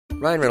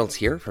Ryan Reynolds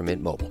here from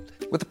Mint Mobile.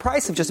 With the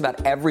price of just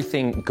about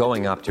everything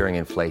going up during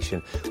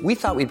inflation, we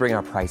thought we'd bring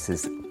our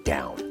prices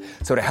down.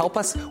 So to help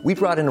us, we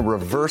brought in a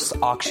reverse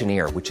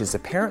auctioneer, which is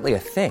apparently a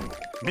thing.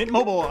 Mint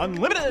Mobile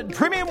Unlimited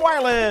Premium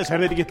Wireless. How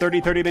to get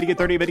 30, 30, bit to get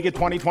 30, bit to get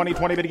 20, 20,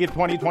 20, bit to get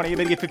 20, 20,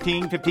 bit to get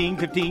 15, 15,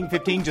 15,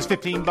 15, just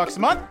 $15 a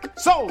month?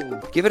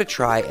 Sold! Give it a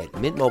try at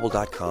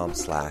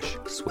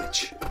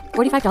mintmobile.com/switch.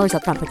 $45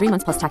 up front for 3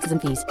 months plus taxes and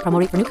fees. Promo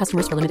rate for new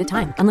customers for limited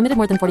time. Unlimited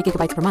more than 40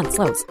 gigabytes per month.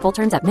 Slows full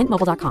terms at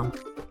mintmobile.com.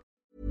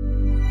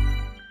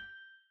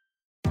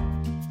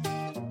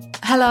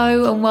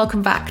 Hello and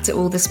welcome back to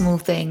All the Small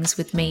Things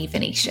with me,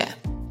 Venetia.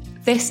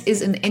 This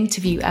is an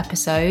interview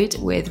episode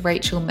with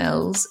Rachel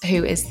Mills,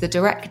 who is the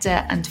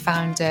director and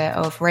founder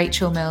of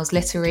Rachel Mills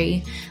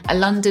Literary, a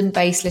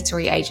London-based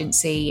literary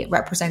agency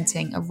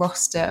representing a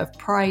roster of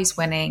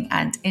prize-winning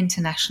and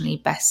internationally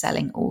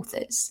best-selling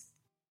authors.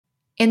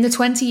 In the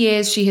 20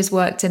 years she has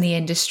worked in the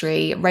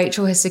industry,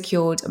 Rachel has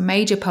secured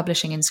major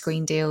publishing and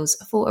screen deals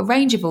for a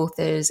range of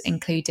authors,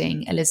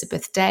 including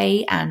Elizabeth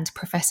Day and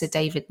Professor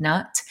David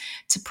Nutt,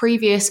 to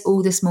previous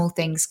All the Small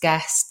Things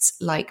guests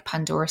like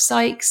Pandora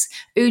Sykes,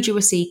 Uju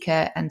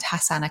Asika and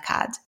Hassan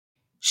Akkad.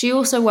 She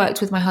also worked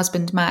with my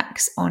husband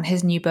Max on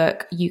his new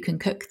book, You Can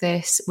Cook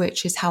This,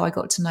 which is how I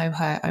got to know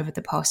her over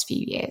the past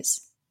few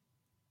years.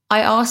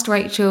 I asked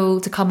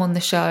Rachel to come on the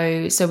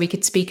show so we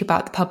could speak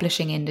about the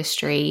publishing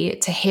industry,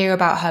 to hear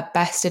about her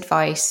best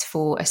advice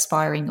for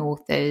aspiring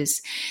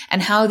authors,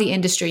 and how the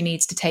industry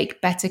needs to take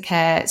better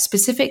care,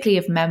 specifically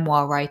of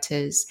memoir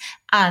writers.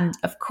 And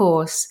of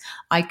course,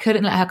 I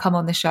couldn't let her come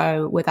on the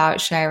show without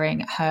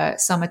sharing her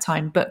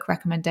summertime book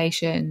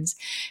recommendations,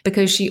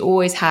 because she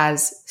always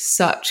has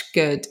such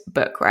good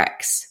book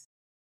recs.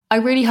 I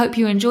really hope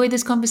you enjoyed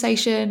this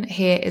conversation.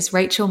 Here is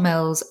Rachel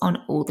Mills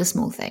on All the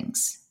Small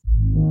Things.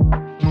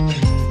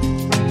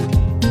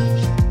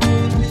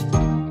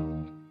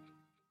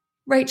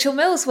 Rachel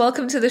Mills,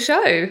 welcome to the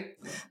show.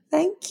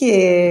 Thank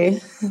you.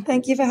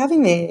 Thank you for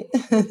having me.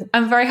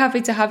 I'm very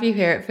happy to have you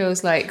here. It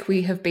feels like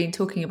we have been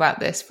talking about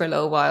this for a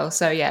little while.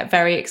 So yeah,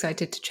 very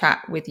excited to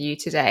chat with you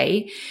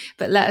today.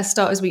 But let us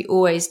start as we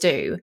always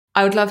do.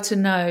 I would love to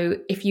know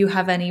if you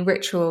have any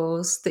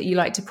rituals that you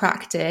like to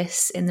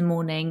practice in the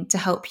morning to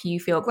help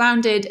you feel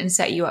grounded and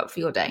set you up for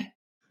your day.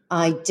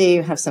 I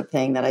do have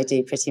something that I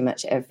do pretty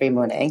much every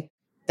morning.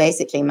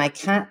 Basically, my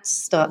cat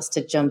starts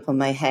to jump on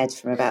my head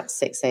from about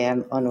 6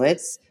 a.m.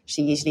 onwards.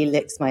 She usually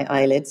licks my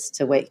eyelids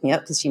to wake me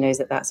up because she knows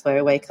that that's where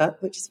I wake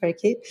up, which is very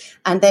cute.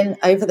 And then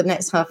over the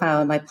next half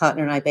hour, my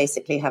partner and I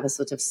basically have a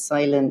sort of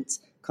silent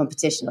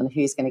competition on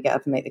who's going to get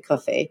up and make the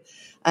coffee.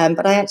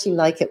 But I actually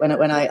like it when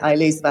I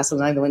lose the battle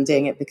and I'm the one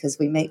doing it, because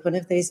we make one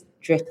of those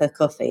dripper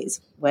coffees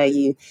where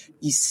you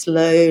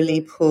slowly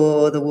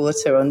pour the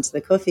water onto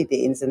the coffee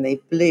beans and they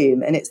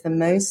bloom. And it's the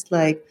most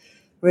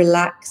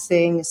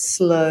relaxing,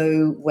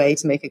 slow way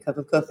to make a cup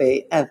of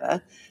coffee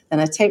ever.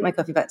 Then I take my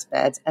coffee back to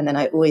bed, and then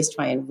I always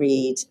try and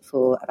read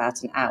for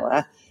about an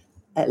hour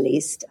at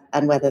least.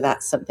 And whether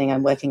that's something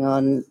I'm working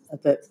on, a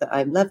book that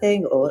I'm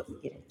loving, or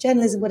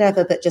journalism,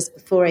 whatever, but just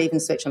before I even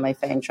switch on my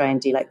phone, try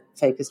and do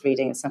focused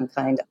reading of some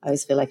kind. I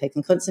always feel like I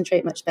can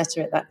concentrate much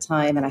better at that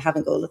time, and I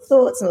haven't got all the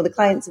thoughts and all the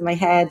clients in my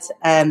head.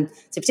 So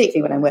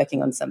particularly when I'm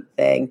working on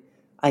something,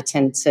 I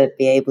tend to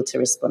be able to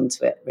respond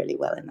to it really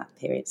well in that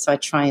period. So I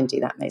try and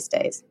do that most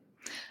days.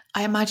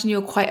 I imagine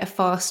you're quite a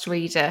fast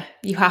reader.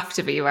 You have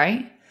to be,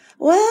 right?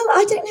 Well,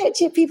 I don't know.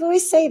 People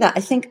always say that. I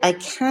think I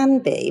can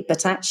be,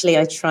 but actually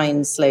I try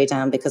and slow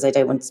down because I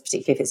don't want to,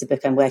 particularly if it's a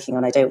book I'm working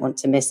on, I don't want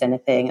to miss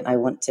anything, and I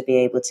want to be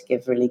able to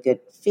give really good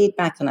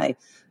feedback, and I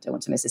don't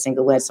want to miss a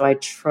single word. So I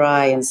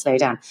try and slow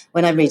down.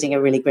 When I'm reading a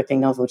really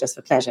gripping novel just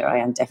for pleasure, I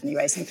am definitely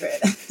racing through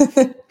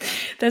it.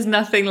 There's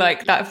nothing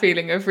like that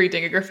feeling of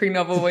reading a gripping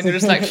novel when you're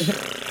just like...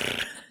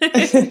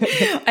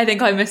 I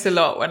think I miss a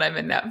lot when I'm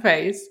in that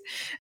phase.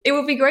 It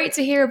would be great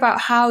to hear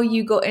about how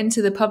you got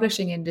into the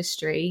publishing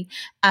industry,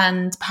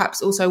 and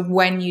perhaps also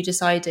when you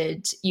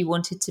decided you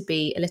wanted to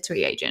be a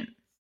literary agent.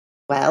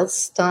 Well,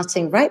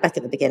 starting right back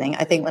at the beginning,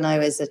 I think when I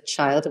was a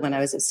child and when I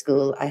was at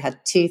school, I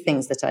had two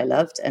things that I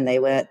loved, and they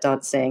were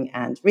dancing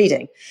and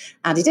reading.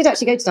 And I did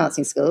actually go to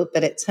dancing school,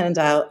 but it turned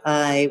out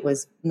I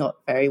was not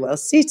very well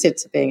suited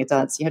to being a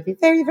dancer. You had to be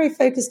very, very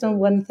focused on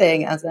one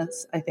thing, as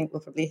I think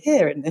we'll probably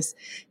hear in this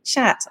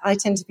chat. I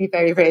tend to be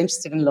very, very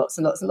interested in lots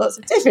and lots and lots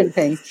of different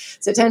things.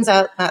 So it turns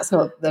out that's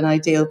not an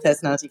ideal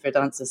personality for a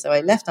dancer. So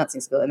I left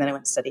dancing school, and then I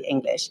went to study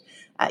English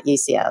at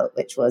UCL,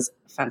 which was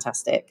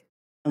fantastic.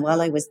 And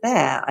while I was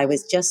there, I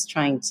was just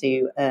trying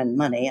to earn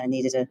money. I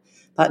needed a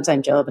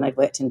part-time job, and I'd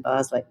worked in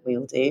bars like we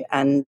all do.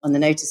 And on the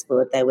notice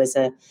board, there was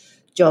a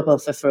job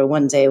offer for a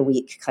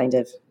one-day-a-week kind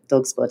of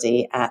dog's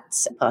body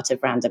at part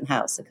of Random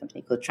House, a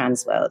company called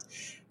Transworld,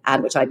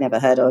 and which I'd never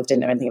heard of,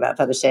 didn't know anything about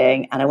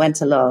publishing. And I went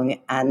along,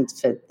 and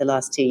for the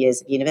last 2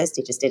 years of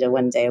university, just did a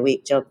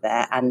one-day-a-week job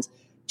there and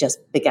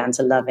just began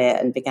to love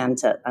it and began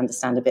to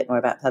understand a bit more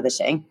about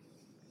publishing.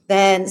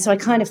 So I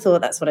kind of thought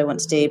that's what I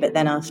want to do. But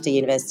then after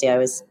university, I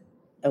was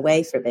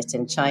away for a bit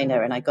in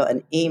China, and I got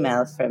an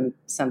email from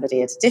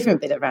somebody at a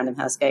different bit at Random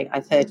House going,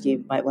 I've heard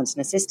you might want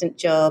an assistant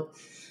job.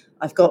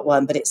 I've got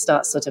one, but it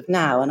starts sort of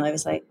now. And I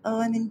was like,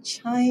 oh, I'm in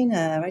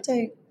China. I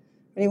don't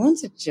really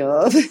want a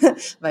job.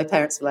 My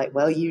parents were like,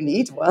 well, you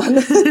need one.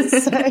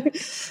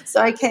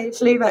 so I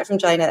flew back from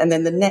China, and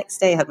then the next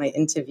day I had my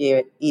interview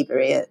at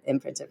Ebury at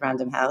Imprint at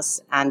Random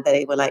House, and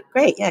they were like,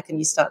 great, yeah, can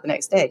you start the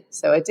next day?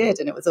 So I did,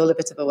 and it was all a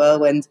bit of a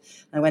whirlwind.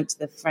 I went to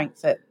the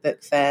Frankfurt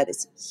Book Fair,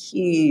 this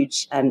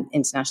huge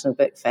international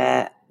book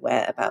fair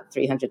where about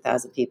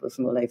 300,000 people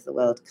from all over the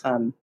world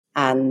come,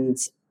 and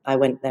I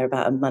went there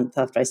about a month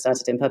after I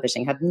started in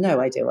publishing, had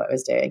no idea what I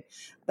was doing.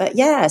 But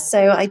yeah,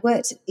 so I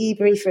worked at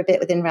Ebury for a bit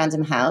within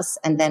Random House.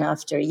 And then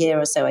after a year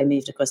or so, I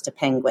moved across to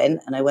Penguin,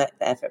 and I worked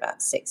there for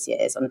about 6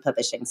 years on the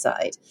publishing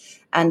side.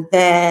 And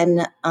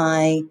then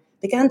I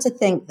began to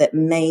think that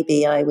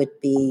maybe I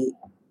would be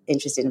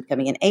interested in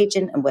becoming an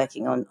agent and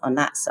working on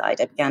that side.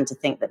 I began to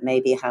think that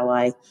maybe how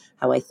I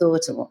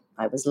thought and what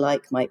I was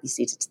like might be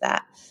suited to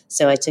that.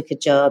 So I took a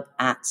job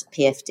at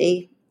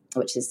PFD,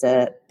 which is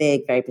a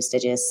big, very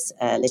prestigious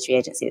literary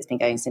agency that's been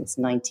going since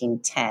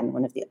 1910,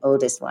 one of the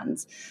oldest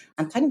ones.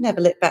 And kind of never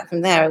looked back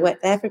from there. I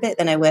worked there for a bit.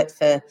 Then I worked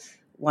for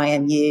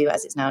YMU,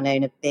 as it's now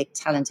known, a big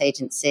talent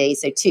agency.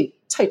 So two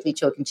totally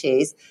chalk and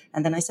cheese.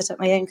 And then I set up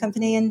my own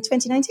company in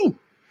 2019.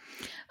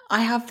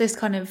 I have this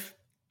kind of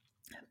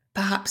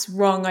perhaps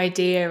wrong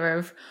idea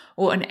of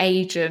what an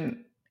agent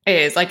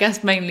is, I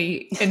guess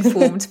mainly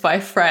informed by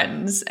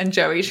friends and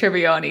Joey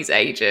Tribbiani's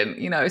agent,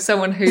 you know,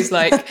 someone who's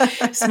like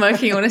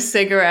smoking on a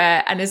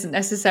cigarette and isn't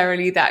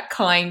necessarily that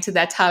kind to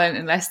their talent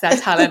unless their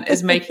talent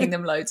is making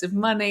them loads of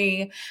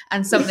money.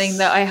 And something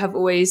that I have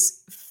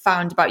always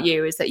found about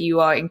you is that you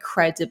are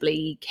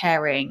incredibly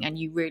caring, and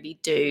you really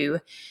do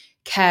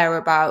care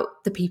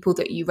about the people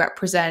that you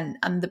represent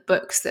and the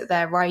books that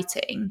they're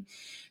writing.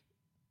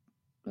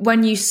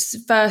 When you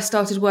first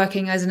started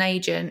working as an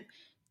agent,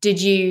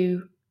 did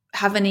you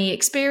have any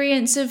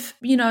experience of,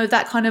 you know,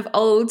 that kind of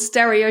old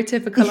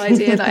stereotypical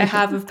idea that I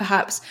have of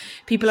perhaps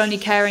people only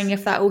caring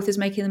if that author's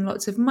making them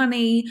lots of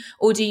money?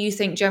 Or do you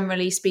think,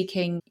 generally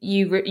speaking,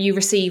 you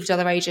received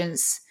other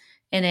agents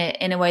in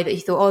a way that you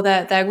thought, oh,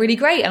 they're really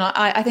great, and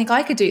I think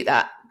I could do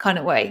that kind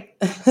of way?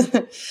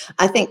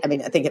 I think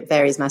it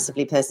varies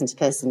massively person to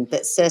person,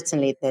 but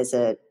certainly there's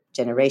a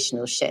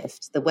generational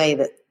shift. The way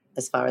that,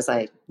 as far as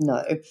I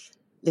know,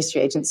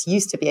 literary agents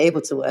used to be able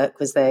to work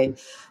was they,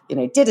 you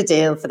know, did a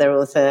deal for their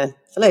author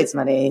for loads of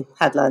money,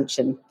 had lunch,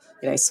 and,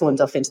 you know,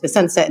 swaned off into the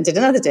sunset and did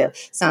another deal.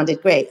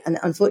 Sounded great. And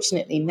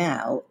unfortunately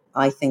now,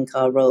 I think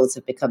our roles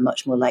have become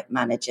much more like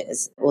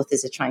managers.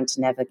 Authors are trying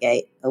to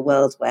navigate a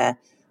world where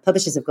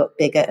publishers have got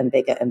bigger and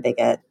bigger and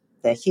bigger.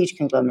 They're huge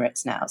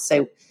conglomerates now.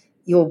 So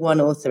you're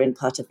one author in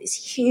part of this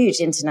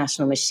huge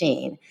international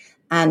machine,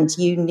 and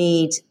you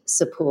need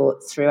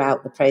support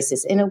throughout the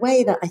process in a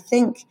way that I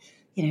think,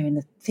 you know, in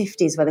the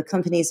 50s, where the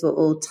companies were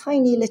all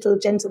tiny little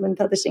gentleman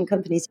publishing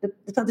companies,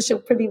 the publisher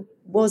probably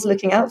was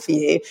looking out for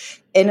you.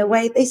 In a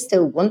way, they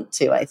still want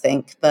to, I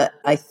think. But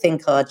I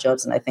think our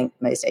jobs, and I think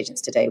most agents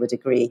today would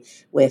agree,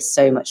 we're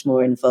so much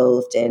more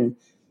involved in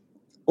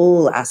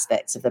all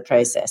aspects of the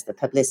process, the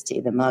publicity,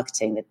 the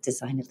marketing, the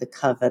design of the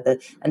cover,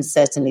 and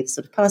certainly the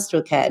sort of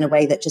pastoral care in a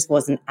way that just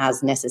wasn't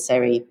as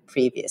necessary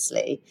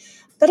previously.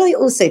 But I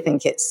also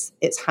think it's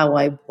how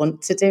I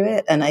want to do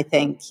it. And I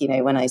think, you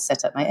know, when I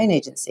set up my own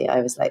agency, I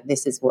was like,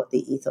 this is what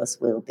the ethos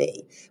will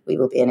be. We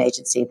will be an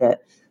agency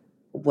that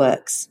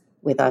works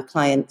with our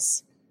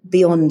clients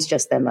beyond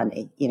just their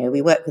money. You know,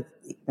 we work with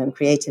them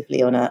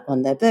creatively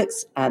on their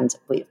books, and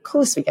of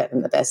course we get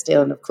them the best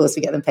deal, and of course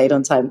we get them paid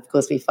on time. Of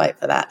course we fight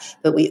for that.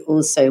 But we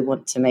also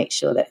want to make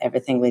sure that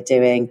everything we're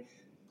doing,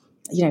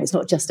 you know, it's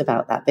not just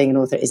about that. Being an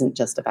author isn't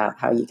just about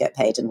how you get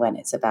paid and when.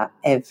 It's about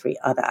every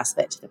other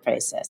aspect of the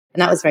process.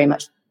 And that was very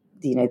much,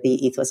 you know,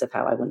 the ethos of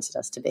how I wanted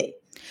us to be.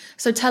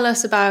 So tell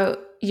us about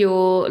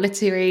your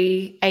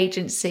literary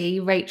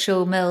agency,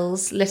 Rachel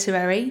Mills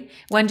Literary.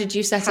 When did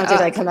you set it up? How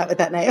did I come up with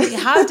that name?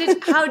 How did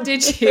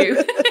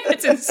you?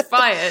 It's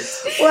inspired.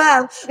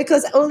 Well,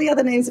 because all the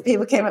other names that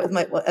people came up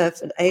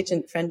with, an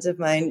agent friend of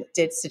mine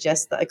did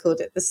suggest that I called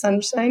it the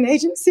Sunshine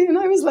Agency. And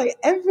I was like,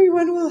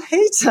 everyone will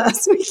hate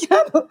us. We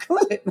cannot call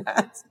it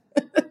that.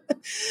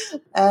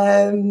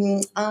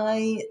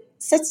 I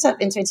set it up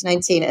in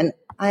 2019, and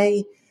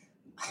I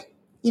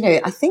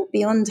think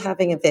beyond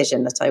having a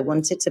vision that I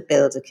wanted to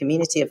build a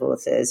community of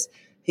authors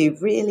who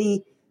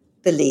really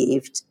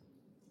believed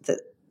that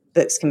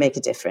books can make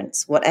a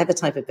difference, whatever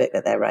type of book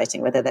that they're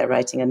writing, whether they're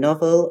writing a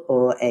novel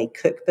or a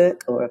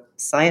cookbook or a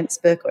science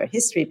book or a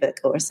history book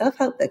or a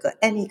self-help book or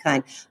any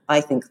kind.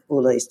 I think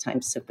all those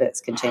types of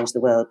books can change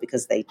the world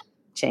because they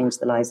change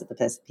the lives of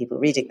the people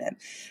reading them.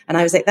 And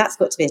I was like, that's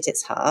got to be at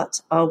its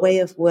heart. Our way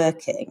of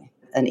working,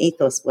 an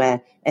ethos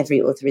where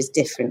every author is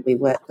different. We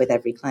work with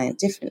every client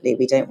differently.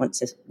 We don't want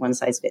to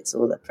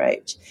one-size-fits-all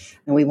approach.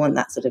 And we want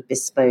that sort of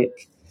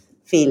bespoke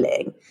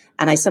feeling.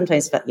 And I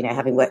sometimes felt,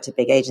 having worked at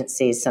big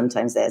agencies,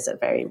 sometimes there's a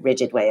very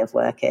rigid way of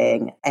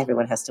working.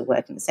 Everyone has to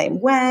work in the same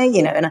way,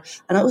 and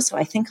also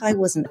I think I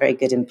wasn't a very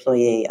good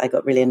employee. I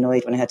got really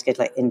annoyed when I had to go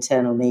to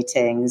internal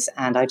meetings,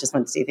 and I just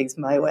wanted to do things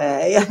my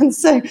way. And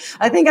so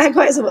I think I had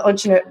quite a sort of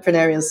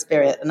entrepreneurial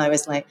spirit. And I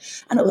was like,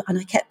 and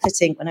I kept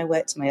putting, when I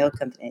worked in my old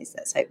companies,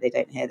 let's hope they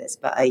don't hear this,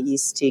 but I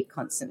used to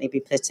constantly be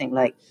putting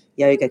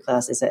yoga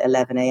classes at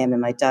 11 a.m. in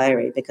my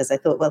diary, because I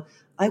thought, well,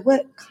 I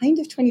work kind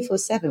of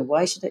 24/7.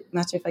 Why should it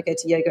matter if I go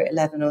to yoga at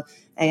 11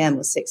 a.m.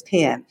 or 6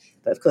 p.m.?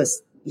 But of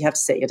course, you have to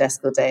sit at your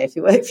desk all day if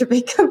you work for a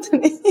big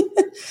company.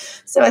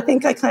 So I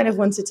think I kind of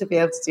wanted to be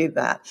able to do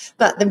that.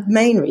 But the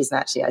main reason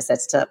actually I set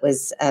it up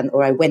was,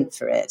 or I went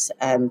for it,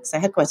 because I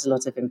had quite a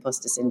lot of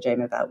imposter syndrome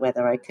about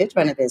whether I could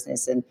run a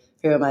business and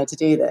who am I to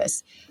do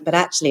this. But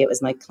actually it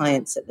was my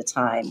clients at the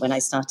time. When I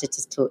started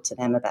to talk to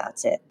them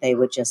about it, they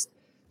were just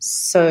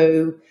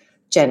so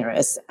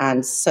generous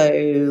and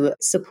so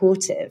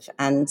supportive.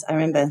 And I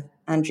remember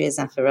Andrea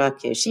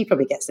Zafaraku, she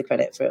probably gets the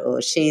credit for it all.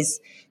 She's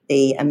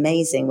the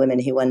amazing woman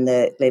who won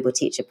the Global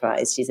Teacher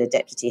Prize. She's a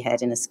deputy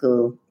head in a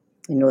school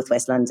in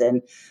Northwest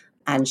London.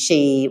 And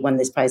she won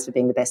this prize for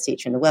being the best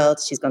teacher in the world.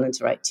 She's gone on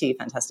to write 2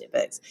 fantastic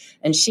books.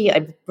 And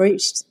I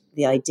broached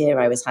the idea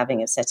I was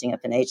having of setting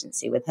up an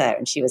agency with her.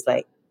 And she was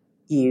like,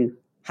 you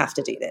have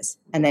to do this.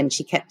 And then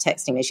she kept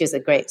texting me. She was a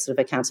great sort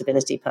of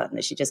accountability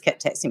partner. She just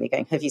kept texting me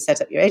going, have you set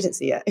up your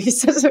agency yet? Have you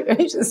set up your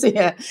agency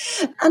yet?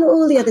 And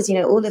all the others,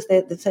 all of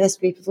the first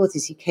group of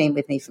authors who came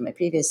with me from my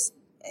previous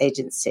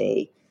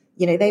agency,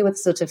 they were the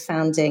sort of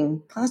founding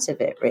part of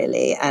it,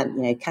 really.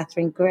 And,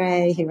 Catherine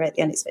Gray, who wrote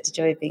The Unexpected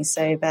Joy of Being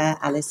Sober,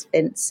 Alice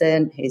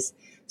Vincent, who's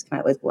come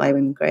out with Why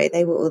Women Grow,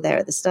 they were all there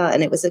at the start.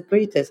 And it was a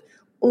group of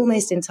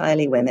almost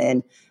entirely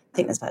women. I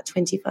think there's about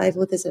 25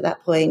 authors at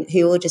that point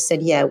who all just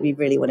said, yeah, we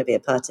really want to be a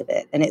part of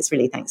it. And it's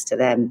really thanks to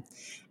them.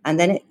 And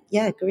then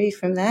it grew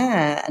from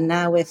there. And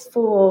now we're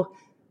 4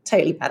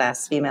 totally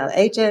badass female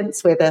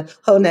agents with a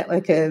whole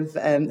network of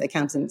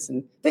accountants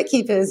and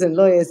bookkeepers and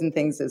lawyers and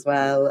things as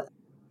well.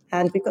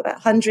 And we've got about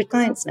 100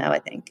 clients now, I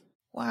think.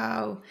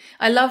 Wow.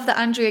 I love that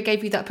Andrea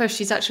gave you that push.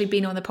 She's actually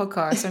been on the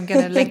podcast. So I'm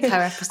going to link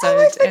her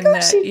episode in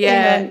there.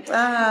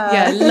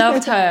 Yeah,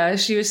 loved her.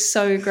 She was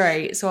so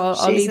great. So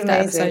I'll leave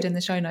that episode in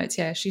the show notes.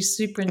 Yeah, she's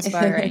super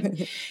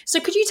inspiring. So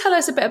could you tell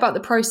us a bit about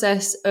the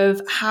process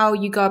of how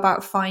you go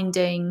about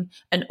finding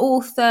an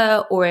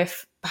author, or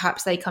if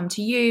perhaps they come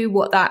to you,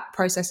 what that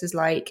process is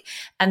like,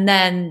 and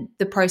then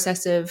the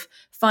process of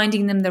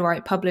finding them the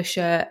right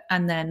publisher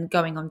and then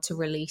going on to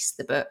release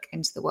the book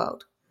into the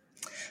world?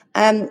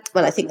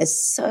 Well, I think there's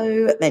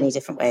so many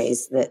different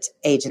ways that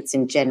agents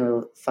in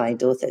general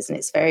find authors, and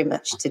it's very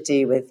much to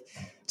do with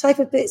type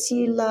of books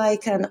you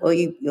like or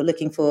you're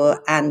looking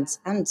for, and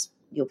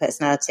your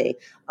personality.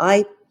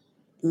 I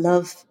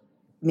love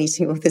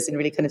meeting authors in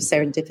really kind of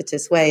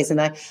serendipitous ways, and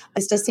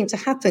this does seem to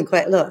happen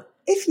quite a lot.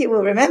 If you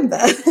will remember,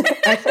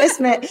 I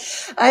first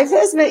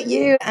met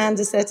you and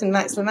a certain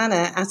Max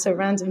Lamanna at a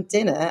random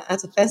dinner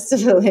at a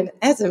festival in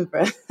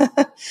Edinburgh,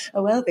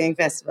 a wellbeing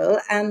festival.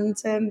 And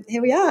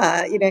here we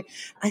are.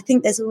 I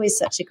think there's always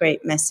such a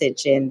great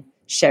message in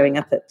showing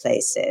up at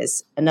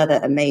places. Another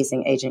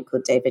amazing agent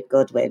called David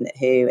Godwin,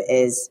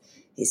 he's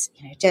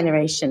a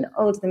generation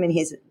older than me.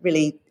 He's a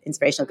really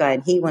inspirational guy.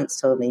 And he once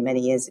told me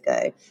many years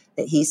ago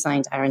that he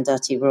signed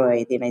Arundhati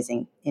Roy, the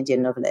amazing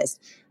Indian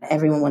novelist.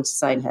 Everyone wanted to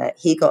sign her.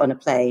 He got on a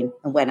plane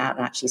and went out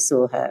and actually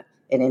saw her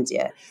in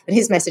India. And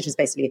his message was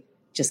basically,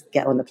 just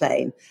get on the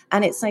plane.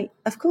 And it's like,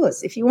 of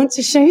course, if you want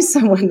to show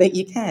someone that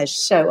you care,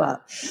 show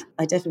up.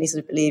 I definitely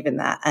sort of believe in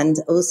that. And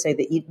also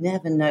that you'd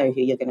never know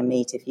who you're going to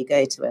meet if you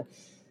go to a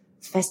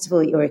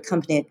festival, you're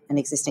accompanying an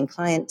existing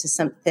client to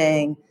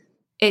something.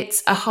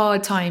 It's a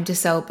hard time to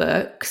sell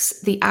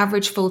books. The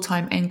average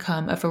full-time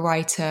income of a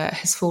writer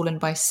has fallen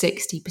by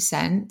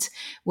 60%,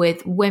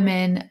 with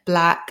women,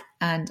 Black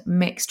and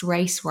mixed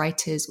race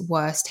writers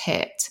worst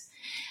hit.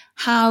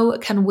 How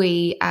can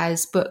we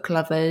as book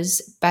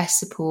lovers best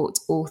support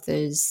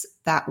authors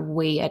that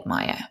we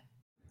admire?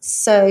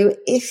 So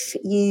if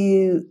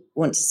you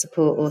want to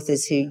support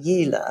authors who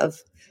you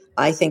love,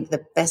 I think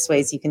the best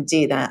ways you can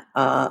do that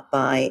are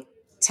by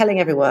telling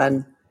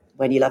everyone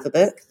when you love a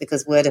book,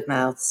 because word of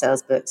mouth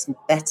sells books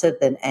better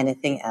than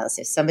anything else.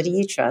 If somebody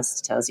you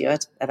trust tells you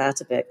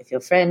about a book, if your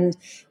friend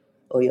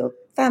or your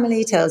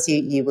family tells you,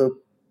 you will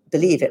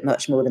believe it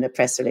much more than a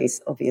press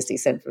release, obviously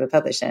sent from a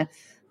publisher.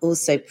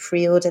 Also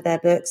pre-order their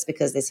books,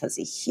 because this has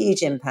a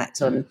huge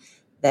impact on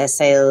their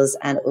sales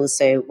and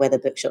also whether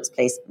bookshops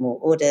place more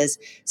orders.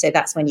 So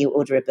that's when you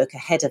order a book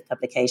ahead of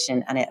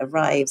publication and it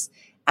arrives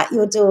at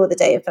your door the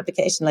day of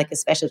publication like a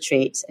special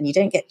treat, and you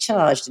don't get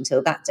charged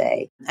until that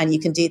day. And you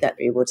can do that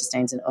through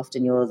Waterstones and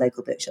often your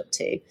local bookshop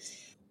too.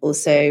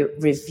 Also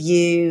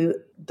review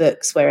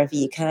books wherever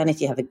you can. If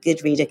you have a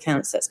good reader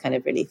count, so that's kind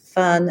of really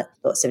fun.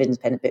 Lots of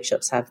independent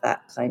bookshops have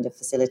that kind of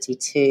facility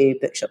too.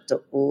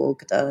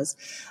 Bookshop.org does.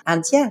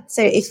 And yeah,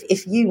 so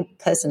if you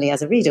personally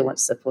as a reader want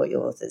to support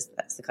your authors,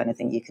 that's the kind of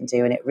thing you can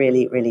do. And it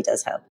really, really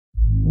does help.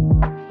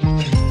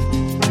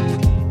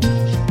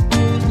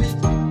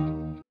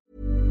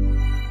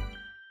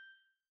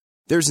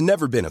 There's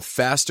never been a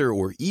faster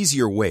or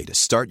easier way to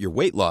start your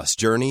weight loss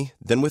journey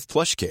than with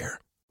PlushCare.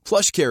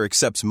 PlushCare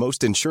accepts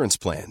most insurance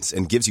plans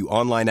and gives you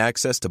online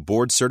access to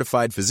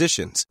board-certified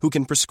physicians who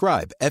can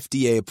prescribe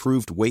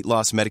FDA-approved weight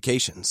loss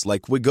medications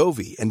like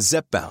Wegovy and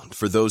Zepbound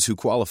for those who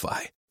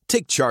qualify.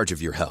 Take charge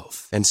of your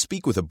health and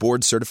speak with a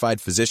board-certified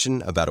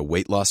physician about a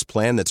weight loss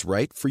plan that's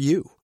right for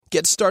you.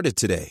 Get started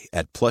today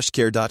at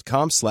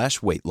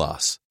plushcare.com/weight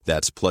loss.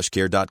 That's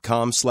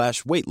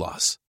plushcare.com/weight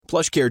loss.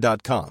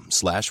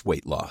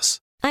 plushcare.com/weight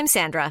loss. I'm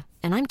Sandra,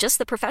 and I'm just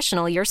the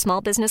professional your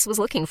small business was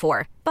looking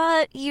for.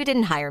 But you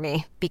didn't hire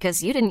me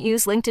because you didn't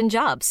use LinkedIn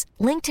Jobs.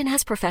 LinkedIn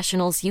has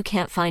professionals you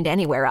can't find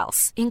anywhere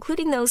else,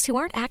 including those who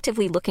aren't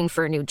actively looking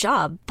for a new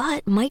job,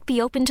 but might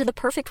be open to the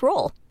perfect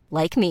role,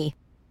 like me.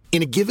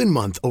 In a given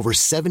month, over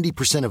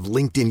 70% of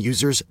LinkedIn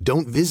users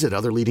don't visit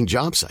other leading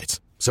job sites.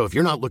 So if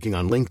you're not looking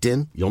on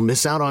LinkedIn, you'll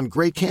miss out on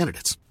great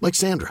candidates like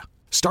Sandra.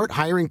 Start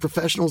hiring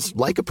professionals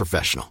like a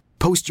professional.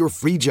 Post your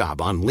free job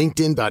on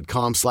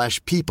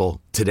linkedin.com/people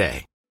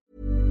today.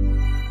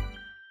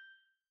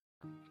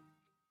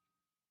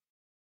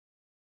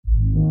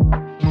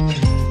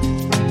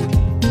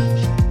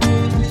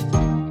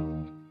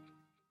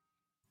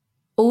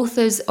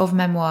 Authors of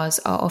memoirs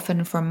are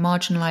often from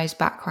marginalised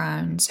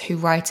backgrounds who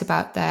write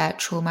about their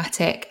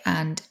traumatic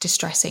and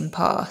distressing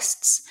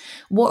pasts.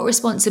 What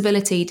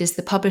responsibility does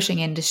the publishing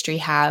industry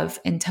have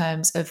in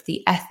terms of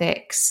the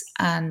ethics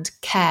and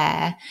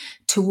care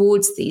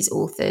towards these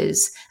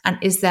authors? And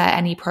is there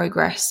any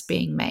progress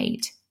being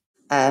made?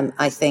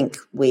 I think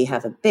we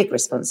have a big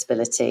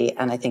responsibility,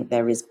 and I think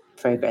there is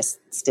progress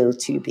still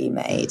to be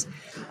made.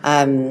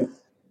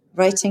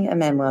 Writing a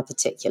memoir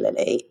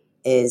particularly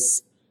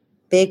is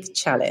big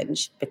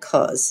challenge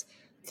because,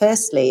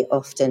 firstly,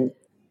 often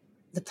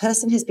the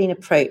person has been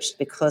approached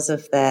because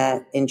of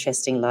their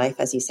interesting life,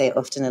 as you say,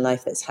 often a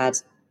life that's had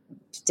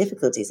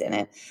difficulties in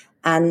it.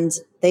 And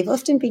they've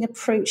often been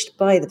approached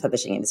by the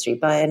publishing industry,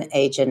 by an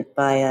agent,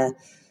 by a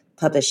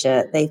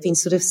publisher. They've been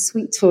sort of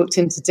sweet-talked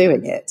into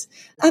doing it.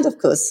 And of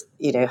course,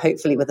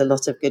 hopefully with a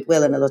lot of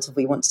goodwill and a lot of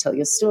we want to tell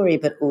your story,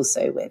 but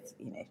also with,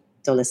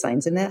 dollar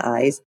signs in their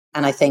eyes.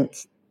 And I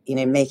think,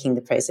 making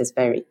the process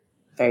very,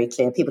 very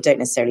clear. People don't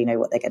necessarily know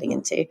what they're getting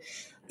into.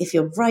 If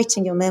you're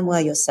writing your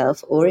memoir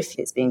yourself, or if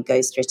it's being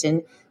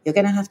ghostwritten, you're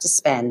going to have to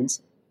spend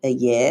a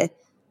year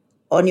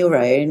on your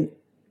own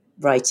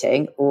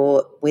writing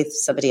or with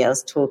somebody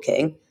else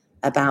talking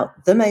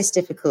about the most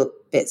difficult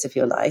bits of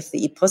your life that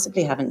you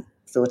possibly haven't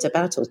thought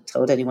about or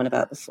told anyone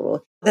about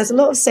before. There's a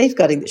lot of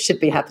safeguarding that should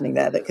be happening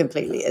there that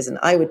completely isn't.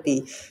 I would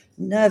be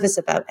nervous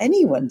about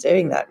anyone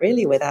doing that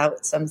really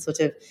without some sort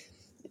of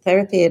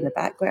therapy in the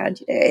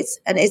background.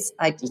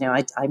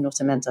 I'm not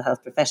a mental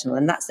health professional,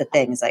 and that's the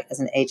thing. Is like, as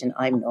an agent,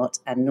 I'm not,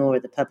 and nor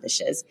are the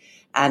publishers,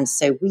 and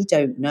so we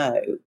don't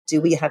know. Do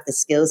we have the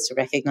skills to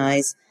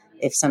recognize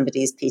if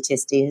somebody's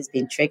PTSD has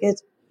been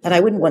triggered? And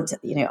I wouldn't want to.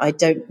 I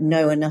don't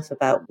know enough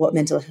about what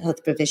mental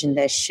health provision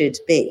there should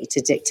be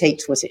to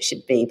dictate what it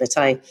should be. But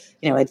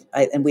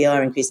and we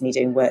are increasingly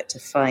doing work to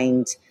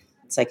find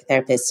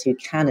psychotherapists who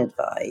can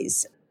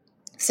advise.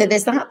 So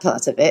there's that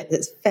part of it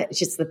that's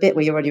just the bit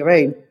where you're on your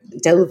own,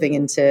 delving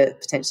into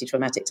potentially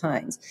traumatic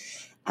times.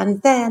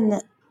 And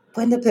then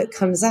when the book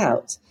comes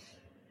out,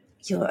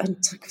 and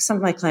some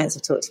of my clients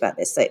have talked about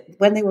this, like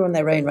when they were on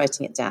their own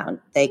writing it down,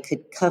 they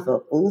could cover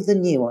all the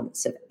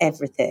nuance of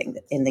everything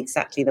in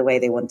exactly the way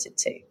they wanted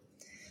to.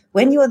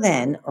 When you're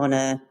then on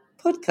a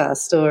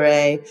podcast or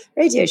a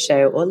radio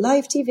show or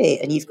live TV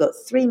and you've got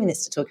 3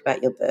 minutes to talk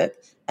about your book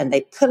and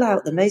they pull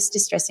out the most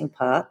distressing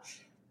part,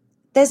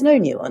 there's no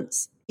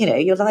nuance.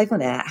 You're live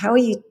on air. How are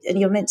you? And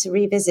you're meant to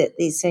revisit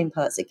these same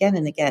parts again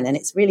and again. And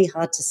it's really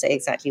hard to say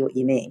exactly what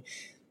you mean.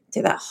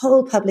 So that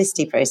whole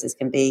publicity process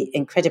can be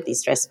incredibly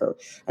stressful.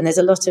 And there's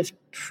a lot of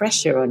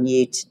pressure on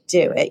you to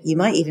do it. You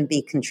might even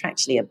be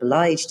contractually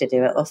obliged to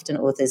do it. Often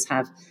authors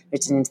have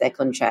written into their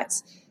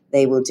contracts,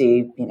 they will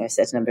do, a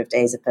certain number of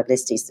days of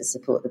publicity to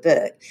support the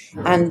book.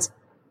 And,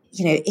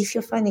 if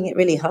you're finding it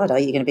really hard, are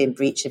you going to be in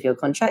breach of your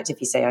contract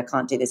if you say, I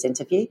can't do this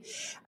interview?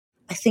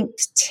 I think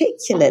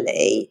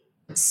particularly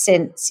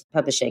since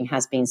publishing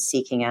has been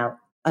seeking out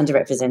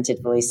underrepresented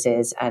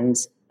voices and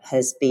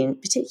there's been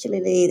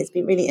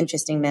really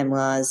interesting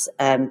memoirs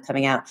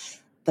coming out.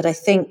 But I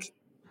think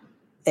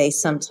they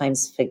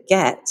sometimes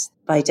forget,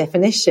 by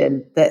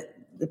definition, that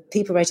the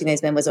people writing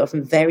those memoirs are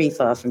often very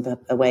far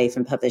away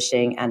from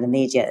publishing and the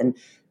media and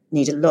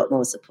need a lot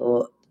more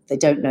support. They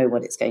don't know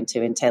what it's going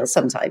to entail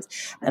sometimes.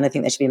 And I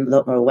think there should be a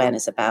lot more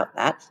awareness about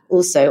that.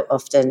 Also,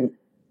 often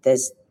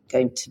there's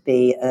going to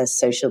be a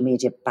social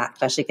media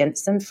backlash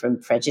against them from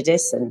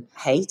prejudice and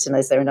hate. And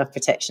is there enough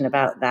protection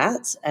about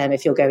that?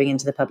 If you're going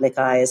into the public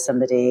eye as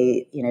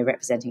somebody,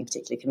 representing a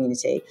particular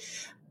community.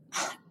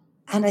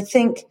 And I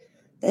think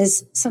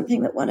there's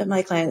something that one of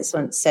my clients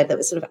once said that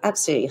was sort of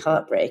absolutely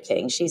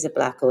heartbreaking. She's a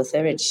Black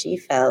author and she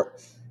felt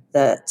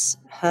that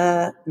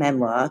her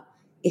memoir,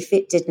 if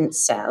it didn't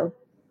sell,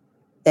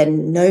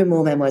 then no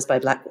more memoirs by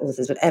Black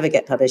authors would ever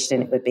get published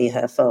and it would be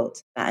her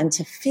fault. And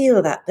to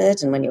feel that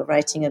burden when you're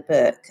writing a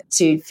book,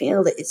 to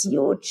feel that it's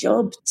your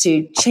job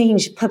to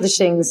change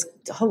publishing's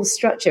whole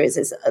structure,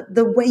 is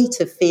the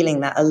weight of feeling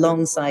that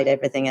alongside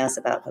everything else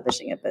about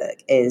publishing a book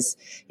is,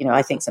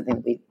 I think something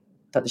that we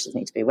publishers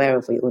need to be aware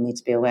of, we all need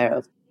to be aware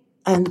of.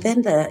 And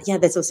then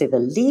there's also the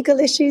legal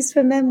issues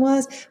for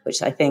memoirs,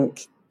 which I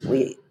think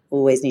we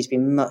always need to be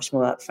much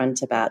more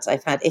upfront about.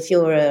 If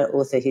you're an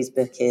author whose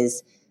book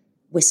is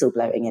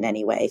whistleblowing in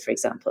any way, for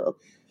example,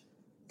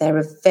 there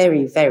are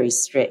very, very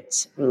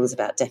strict rules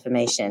about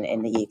defamation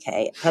in the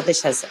UK.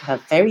 Publishers have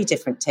very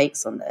different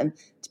takes on them.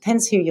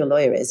 Depends who your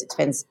lawyer is. It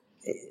depends.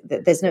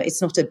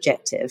 It's not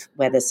objective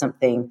whether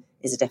something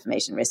is a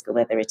defamation risk or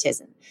whether it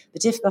isn't.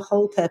 But if the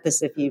whole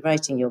purpose of you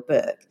writing your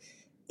book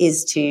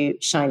is to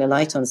shine a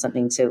light on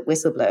something, to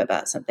whistleblow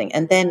about something,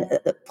 and then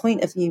at the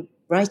point of you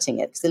writing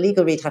it, because the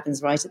legal read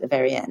happens right at the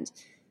very end,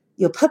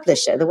 your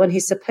publisher, the one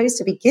who's supposed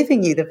to be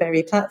giving you the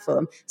very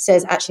platform,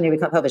 says, actually, no, we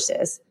can't publish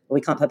this, or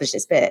we can't publish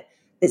this bit.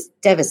 It's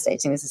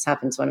devastating. This has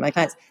happened to one of my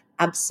clients.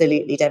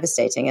 Absolutely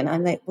devastating. And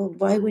I'm like, well,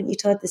 why wouldn't you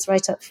tell this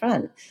right up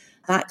front?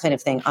 That kind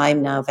of thing.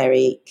 I'm now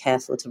very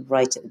careful to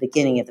write at the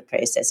beginning of the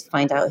process,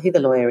 find out who the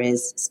lawyer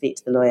is, speak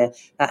to the lawyer,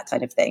 that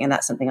kind of thing. And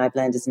that's something I've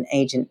learned as an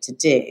agent to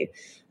do.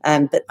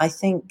 But I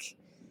think,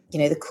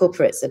 the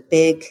corporates are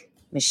big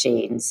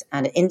machines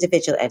and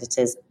individual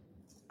editors,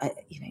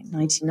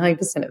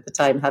 99% of the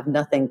time have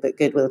nothing but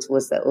goodwill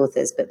towards their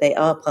authors, but they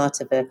are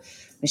part of a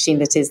machine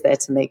that is there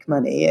to make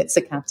money. It's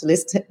a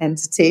capitalist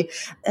entity,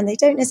 and they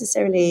don't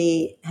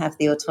necessarily have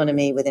the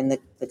autonomy within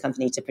the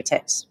company to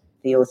protect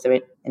the author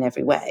in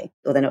every way,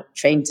 or they're not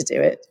trained to do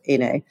it,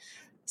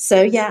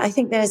 So, I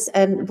think there's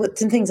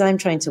some things I'm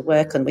trying to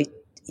work on.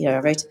 I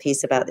wrote a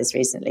piece about this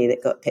recently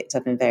that got picked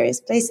up in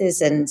various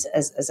places. And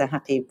as a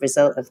happy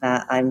result of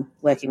that, I'm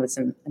working with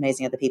some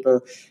amazing other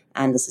people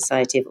and the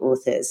Society of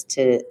Authors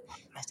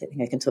I don't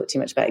think I can talk too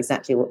much about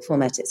exactly what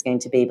format it's going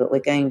to be, but we're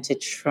going to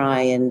try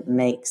and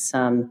make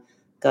some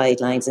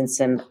guidelines and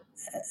some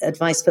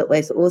advice for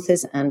both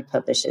authors and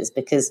publishers,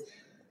 because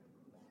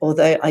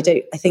although I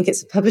think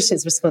it's a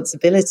publisher's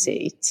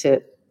responsibility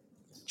to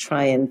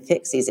try and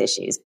fix these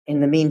issues.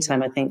 In the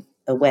meantime, I think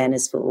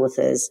awareness for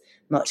authors,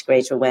 much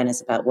greater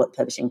awareness about what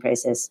publishing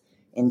process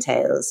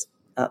entails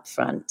up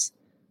front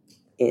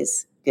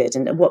is good,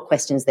 and what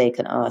questions they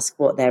can ask,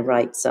 what their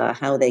rights are,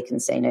 how they can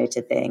say no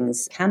to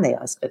things, can they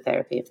ask for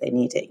therapy if they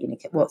need it,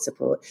 what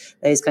support,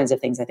 those kinds of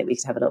things I think we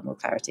could have a lot more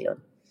clarity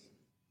on.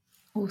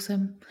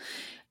 Awesome.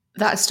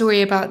 That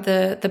story about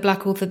the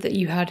Black author that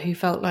you had who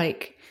felt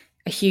like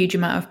a huge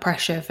amount of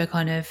pressure for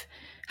kind of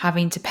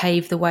having to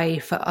pave the way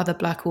for other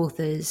Black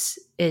authors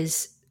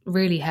is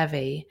really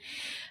heavy.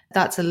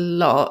 That's a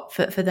lot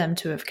for them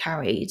to have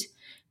carried.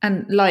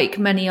 And like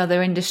many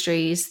other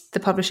industries, the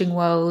publishing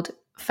world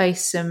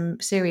faced some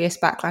serious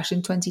backlash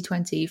in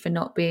 2020 for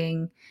not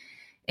being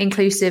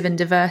inclusive and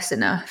diverse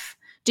enough.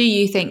 Do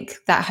you think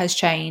that has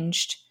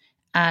changed?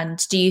 And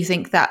do you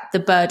think that the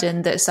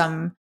burden that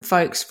some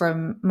folks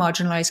from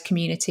marginalised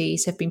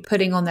communities have been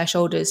putting on their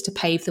shoulders to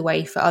pave the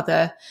way for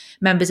other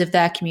members of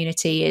their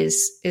community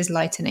is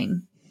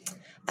lightening?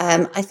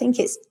 I think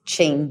it's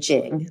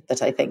changing,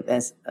 but I think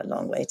there's a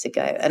long way to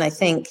go. And I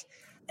think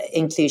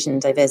inclusion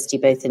and diversity,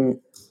 both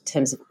in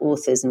terms of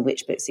authors and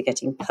which books are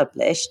getting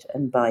published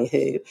and by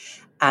who,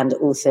 and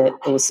also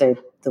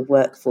the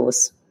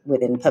workforce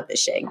within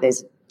publishing,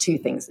 there's two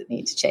things that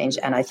need to change.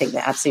 And I think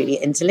they're absolutely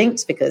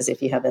interlinked, because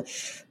if you have a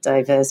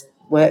diverse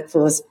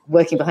workforce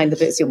working behind the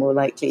books, you're more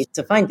likely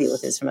to find the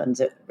authors from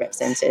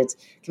underrepresented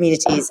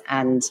communities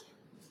and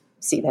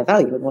see their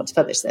value and want to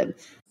publish them.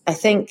 I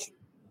think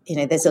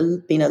there's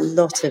been a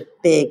lot of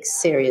big,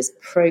 serious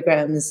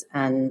programs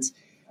and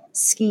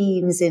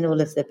schemes in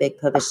all of the big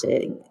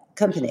publishing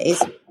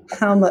companies.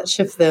 How much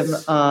of them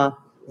are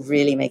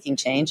really making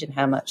change and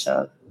how much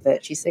are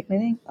virtue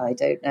signaling? I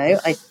don't know.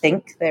 I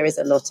think there is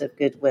a lot of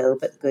goodwill,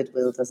 but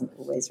goodwill doesn't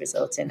always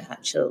result in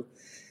actual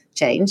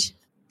change.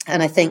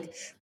 And I think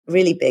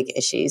really big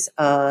issues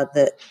are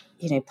that,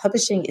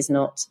 publishing is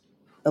not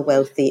a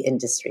wealthy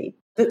industry.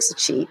 Books are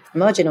cheap.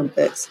 Margin on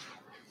books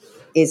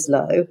is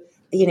low.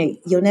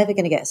 You're never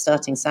going to get a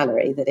starting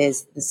salary that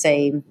is the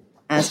same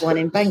as one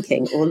in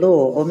banking or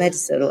law or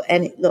medicine or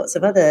lots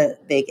of other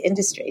big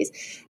industries.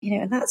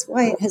 And that's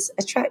why it has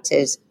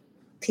attracted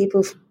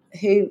people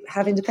who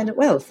have independent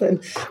wealth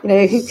and,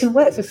 who can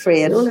work for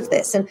free and all of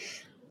this. And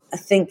I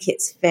think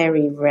it's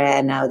very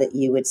rare now that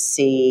you would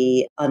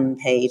see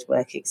unpaid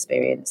work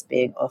experience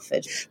being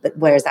offered, but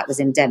whereas that was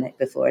endemic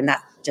before, and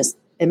that just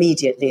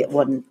immediately at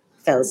one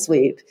fell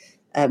swoop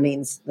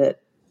means that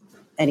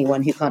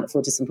anyone who can't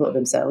afford to support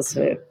themselves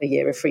for a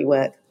year of free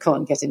work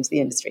can't get into the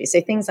industry.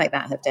 So things like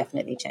that have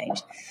definitely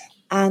changed.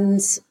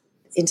 And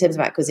in terms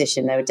of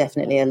acquisition, there are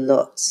definitely a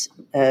lot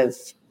of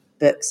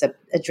books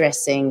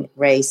addressing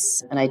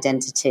race and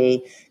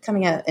identity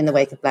coming out in the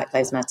wake of Black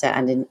Lives Matter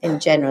and in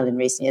general in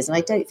recent years. And I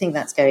don't think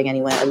that's going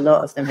anywhere. A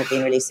lot of them have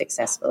been really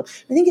successful.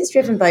 I think it's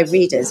driven by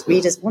readers.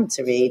 Readers want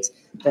to read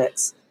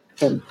books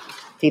from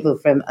people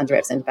from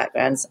underrepresented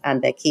backgrounds,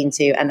 and they're keen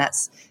to. And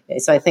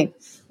so I think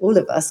all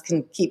of us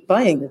can keep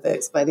buying the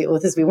books by the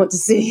authors we want to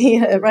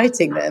see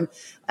writing them.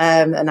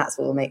 And that's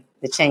what will make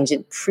the change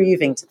in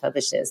proving to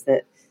publishers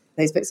that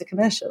those books are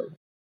commercial.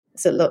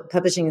 So look,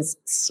 publishing is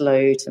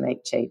slow to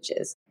make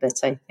changes, but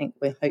I think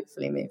we're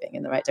hopefully moving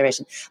in the right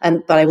direction.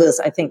 But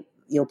I think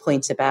your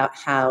point about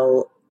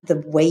how the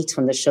weight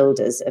on the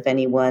shoulders of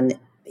anyone,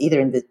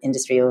 either in the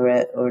industry or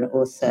an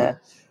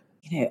author,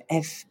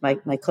 if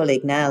my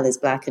colleague Nell is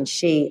Black, and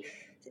she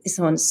is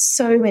on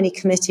so many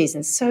committees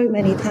and so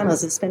many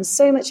panels and spends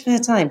so much of her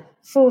time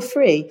for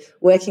free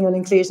working on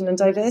inclusion and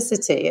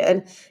diversity.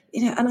 And,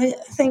 and I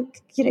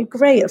think,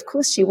 great, of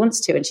course she wants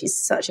to, and she's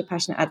such a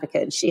passionate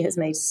advocate, and she has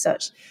made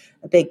such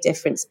a big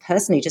difference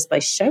personally just by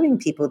showing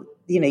people,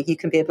 you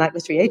can be a Black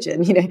literary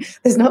agent,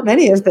 there's not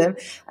many of them.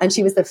 And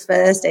she was the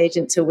first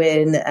agent to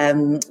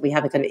win. We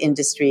have a kind of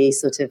industry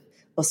sort of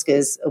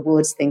Oscars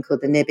awards thing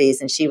called the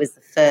Nibbies, and she was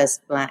the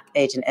first Black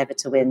agent ever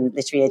to win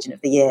Literary Agent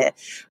of the Year.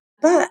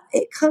 But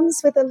it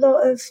comes with a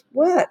lot of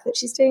work that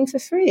she's doing for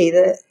free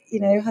that,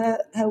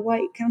 her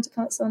white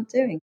counterparts aren't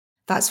doing.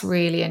 That's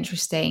really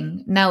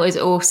interesting. Nell is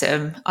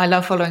awesome. I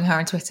love following her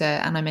on Twitter,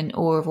 and I'm in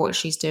awe of what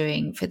she's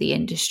doing for the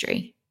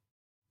industry.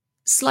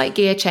 Slight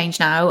gear change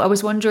now. I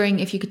was wondering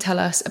if you could tell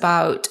us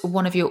about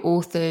one of your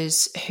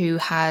authors who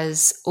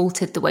has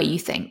altered the way you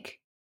think.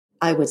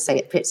 I would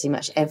say pretty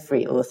much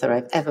every author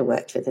I've ever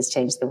worked with has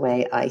changed the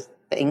way I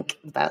think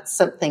about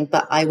something,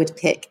 but I would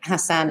pick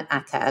Hassan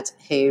Akkad,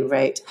 who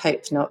wrote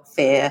Hope Not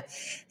Fear.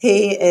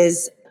 He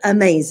is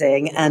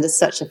amazing and is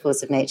such a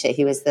force of nature.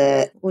 He was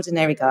the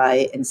ordinary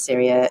guy in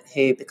Syria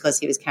who, because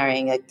he was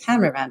carrying a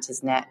camera around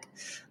his neck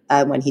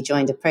when he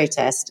joined a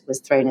protest, was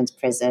thrown into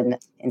prison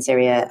in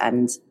Syria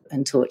and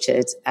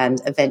tortured.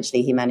 And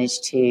eventually he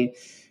managed to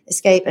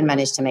escape and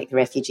managed to make the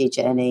refugee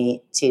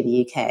journey to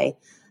the UK.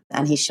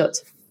 And he shot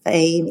to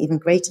fame, even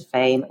greater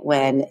fame,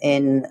 when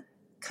in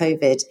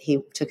COVID,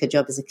 he took a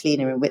job as a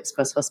cleaner in Whipps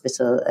Cross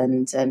Hospital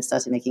and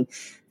started making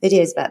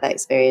videos about that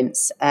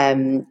experience.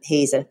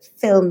 He's a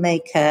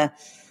filmmaker.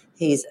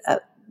 He's a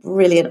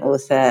brilliant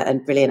author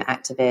and brilliant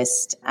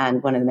activist,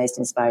 and one of the most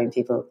inspiring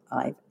people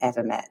I've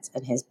ever met.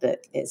 And his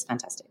book is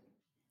fantastic.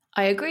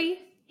 I agree.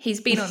 He's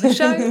been on the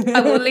show.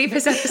 I will leave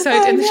his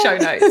episode in the show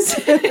notes.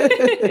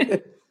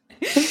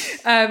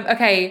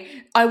 Okay,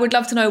 I would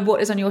love to know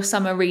what is on your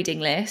summer reading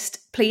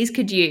list. Please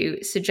could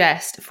you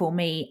suggest for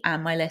me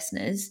and my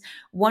listeners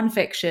one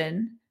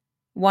fiction,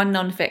 one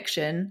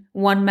non-fiction,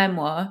 one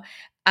memoir,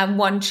 and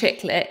one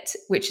chick lit,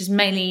 which is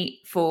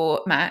mainly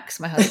for Max,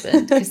 my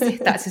husband, because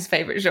that's his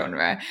favourite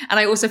genre. And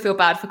I also feel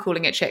bad for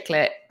calling it chick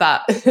lit,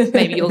 but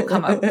maybe you'll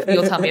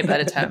tell me a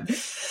better term.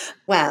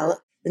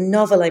 Well, the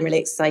novel I'm really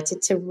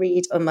excited to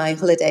read on my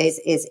holidays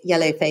is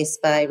Yellowface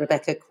by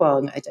Rebecca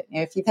Kwong. I don't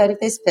know if you've heard of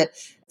this, but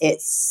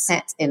it's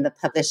set in the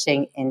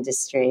publishing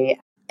industry.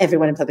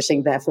 Everyone in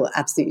publishing, therefore,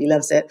 absolutely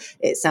loves it.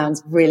 It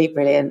sounds really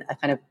brilliant, a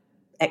kind of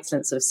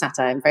excellent sort of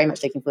satire. I'm very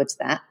much looking forward to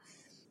that.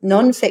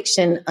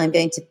 Non-fiction, I'm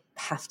going to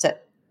have to,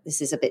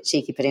 this is a bit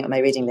cheeky putting it on my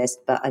reading list,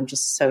 but I'm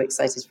just so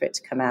excited for it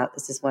to come out.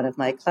 This is one of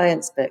my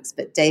clients' books,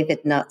 but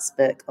David Nutt's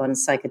book on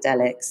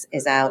psychedelics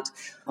is out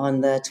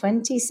on the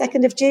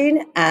 22nd of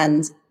June.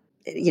 And,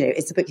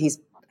 it's a book he's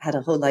had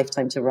a whole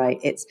lifetime to write.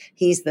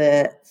 He's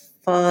the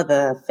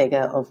father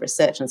figure of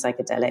research on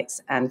psychedelics,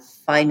 and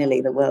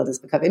finally the world has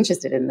become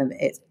interested in them.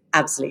 It's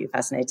absolutely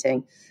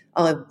fascinating.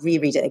 I'll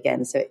reread it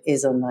again, so it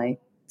is on my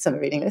summer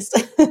reading list.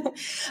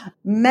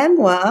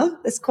 Memoir,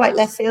 that's quite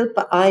left field,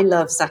 but I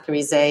love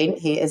Zachary Zane.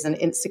 He is an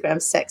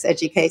Instagram sex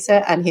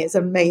educator and he is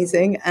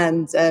amazing.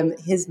 And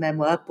his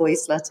memoir, Boy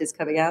Slut, is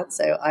coming out,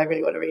 so I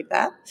really want to read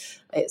that.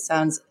 It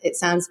sounds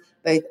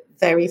both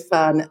very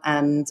fun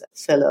and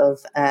full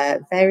of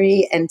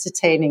very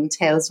entertaining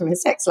tales from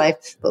his sex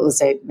life, but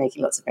also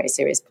making lots of very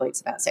serious points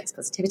about sex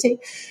positivity.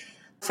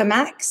 For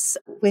Max,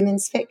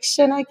 women's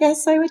fiction, I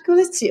guess I would call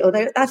it,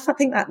 although I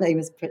think that name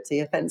is pretty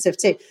offensive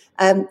too.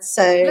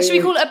 Should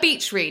we call it a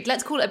beach read?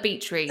 Let's call it a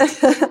beach read.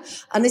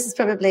 And this is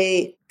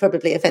probably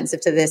offensive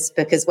to this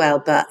book as well,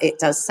 but it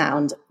does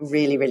sound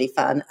really, really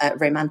fun. A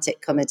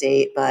romantic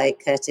comedy by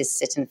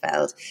Curtis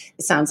Sittenfeld.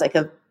 It sounds like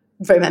a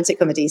romantic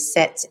comedy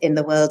set in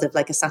the world of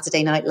like a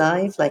Saturday Night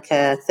Live, like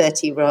a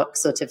 30 Rock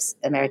sort of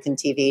American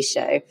TV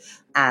show.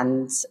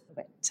 And I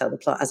won't tell the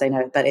plot as I know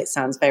it, but it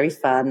sounds very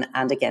fun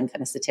and again,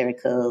 kind of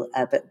satirical,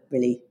 but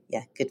really,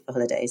 good for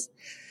holidays.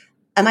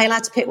 Am I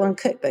allowed to pick one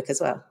cookbook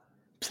as well?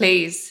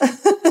 Please.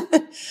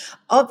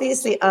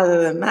 Obviously,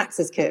 other than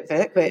Max's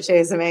cookbook, which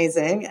is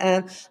amazing.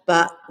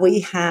 But we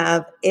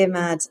have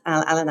Imad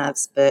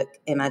Al-Alanav's book,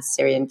 Imad's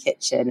Syrian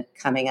Kitchen,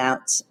 coming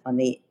out on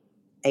the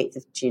 8th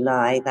of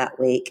July that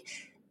week.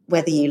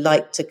 Whether you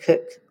like to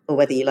cook or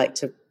whether you like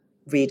to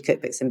read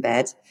cookbooks in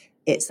bed,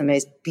 it's the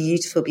most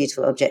beautiful,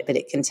 beautiful object, but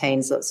it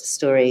contains lots of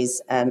stories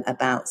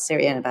about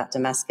Syria and about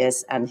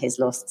Damascus and his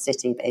lost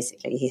city,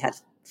 basically. He had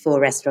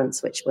 4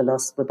 restaurants which were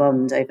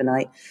bombed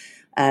overnight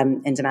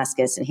in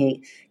Damascus, and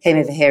he came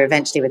over here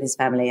eventually with his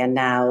family and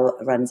now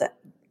runs a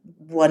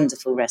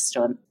wonderful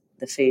restaurant.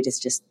 The food is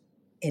just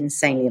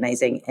insanely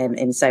amazing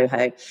in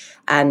Soho.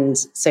 And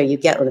so you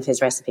get all of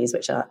his recipes,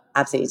 which are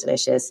absolutely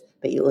delicious,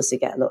 but you also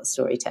get a lot of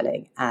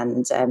storytelling.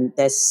 And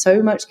there's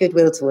so much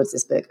goodwill towards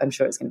this book. I'm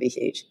sure it's going to be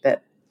huge,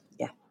 but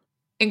yeah.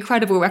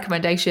 Incredible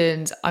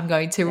recommendations. I'm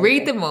going to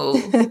read them all.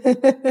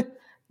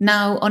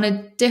 Now, on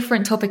a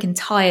different topic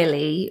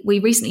entirely, we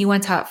recently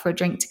went out for a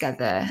drink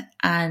together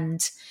and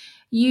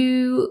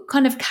you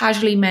kind of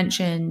casually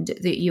mentioned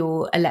that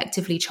you're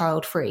electively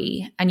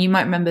child-free. And you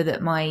might remember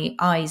that my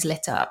eyes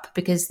lit up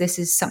because this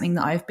is something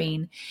that I've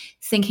been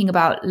thinking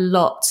about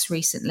lots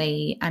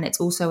recently. And it's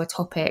also a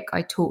topic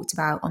I talked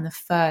about on the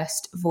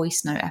first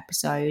voice note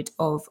episode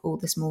of All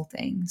the Small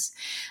Things.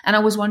 And I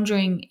was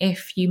wondering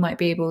if you might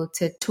be able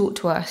to talk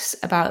to us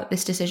about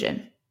this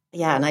decision.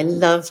 Yeah, and I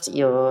loved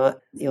your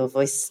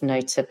voice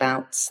note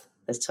about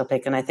this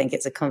topic. And I think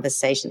it's a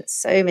conversation that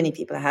so many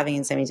people are having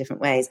in so many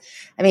different ways.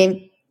 I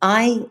mean,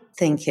 I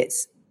think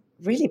it's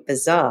really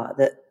bizarre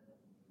that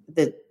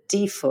the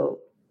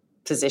default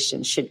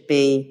position should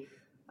be,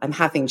 I'm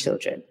having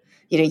children.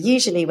 You know,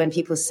 usually when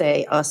people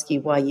ask you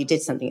why you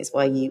did something, it's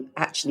why you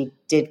actually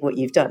did what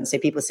you've done. So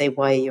people say,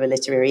 why are you a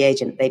literary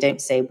agent? They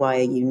don't say, why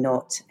are you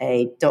not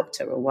a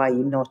doctor, or why are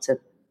you not a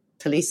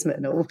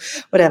policeman or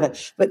whatever.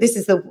 But this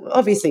is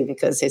obviously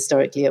because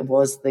historically it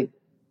was the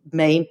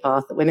main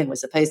path that women were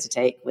supposed to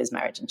take was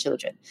marriage and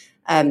children.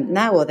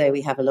 Now, although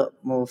we have a lot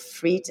more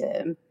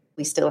freedom,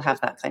 we still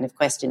have that kind of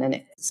question, and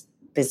it's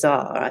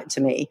bizarre, right,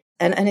 to me.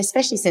 And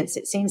especially since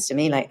it seems to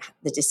me like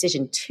the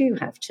decision to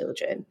have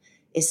children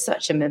is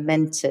such a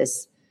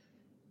momentous,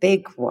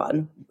 big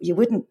one. You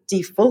wouldn't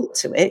default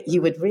to it.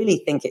 You would really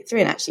think it through.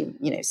 And actually,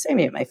 you know, so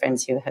many of my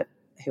friends who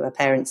are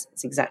parents,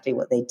 it's exactly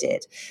what they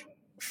did.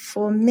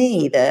 For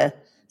me, the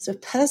sort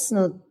of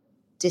personal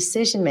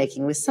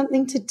decision-making was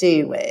something to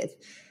do with,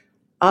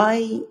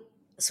 I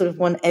sort of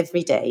want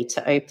every day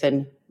to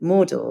open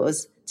more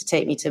doors, to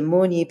take me to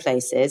more new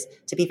places,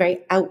 to be very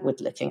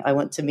outward-looking. I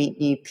want to meet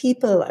new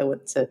people. I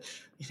want to,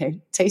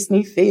 taste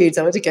new foods.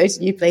 I want to go to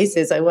new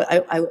places. I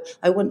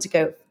want to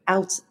go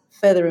out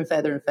further and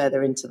further and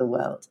further into the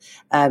world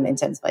in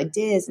terms of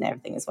ideas and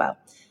everything as well.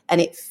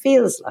 And it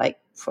feels like,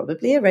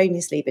 probably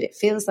erroneously, but it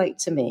feels like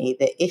to me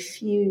that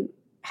if you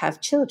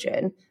have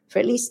children, for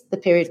at least the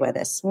period where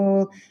they're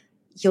small,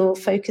 your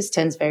focus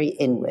turns very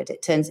inward.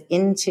 It turns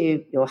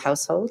into your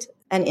household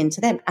and into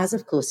them, as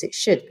of course it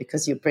should,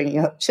 because you're bringing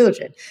up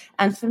children.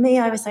 And for me,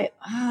 I was like,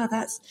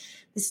 that's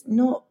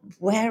not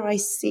where I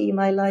see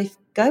my life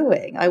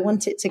going. I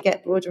want it to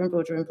get broader and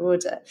broader and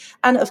broader.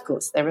 And of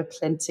course, there are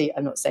plenty,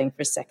 I'm not saying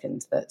for a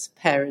second that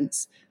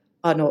parents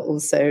are not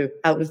also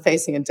outward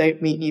facing and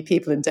don't meet new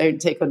people and don't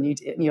take on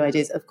new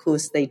ideas. Of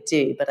course they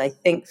do. But I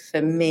think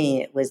for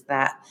me, it was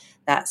that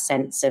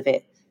sense of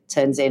it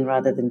turns in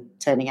rather than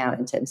turning out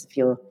in terms of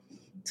your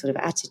sort of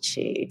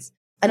attitudes.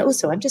 And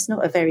also, I'm just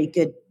not a very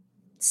good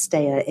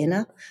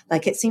stayer-inner.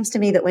 Like, it seems to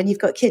me that when you've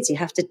got kids, you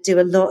have to do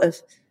a lot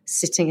of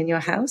sitting in your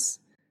house.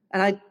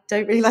 And I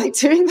don't really like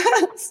doing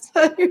that.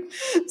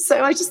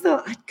 So I just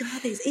thought,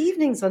 God, these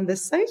evenings on the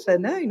sofa,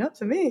 no, not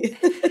for me.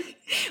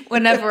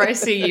 Whenever I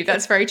see you,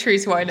 that's very true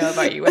to what I know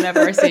about you. Whenever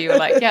I see you, you're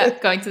like, yeah,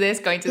 going to this,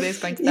 going to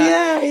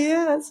that.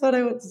 Yeah, that's what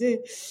I want to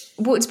do.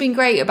 What's been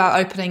great about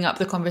opening up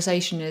the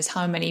conversation is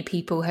how many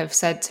people have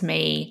said to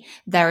me,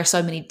 there are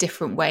so many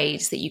different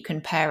ways that you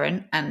can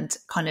parent and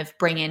kind of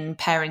bring in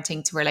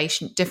parenting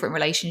to different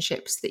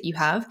relationships that you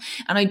have.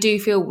 And I do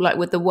feel like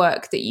with the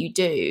work that you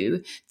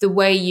do, the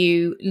way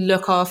you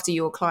look after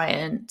your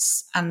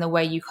clients and the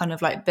way you kind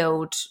of like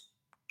build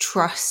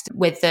trust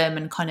with them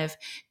and kind of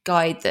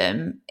guide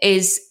them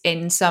is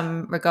in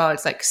some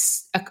regards like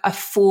a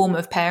form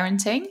of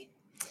parenting.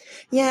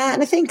 Yeah,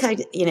 and I think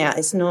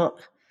it's not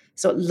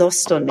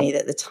lost on me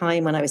that the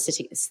time when I was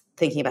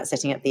thinking about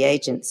setting up the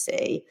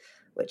agency,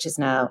 which is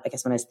now, I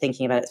guess when I was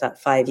thinking about it, it's about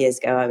 5 years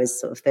ago, I was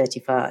sort of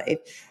 35.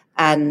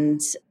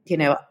 And,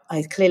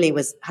 I clearly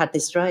had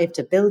this drive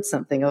to build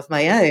something of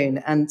my own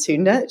and to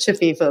nurture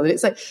people. And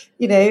it's like,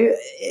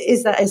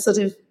 is that a sort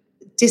of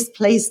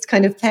displaced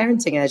kind of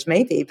parenting urge?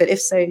 Maybe. But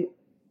if so,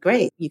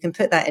 great. You can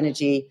put that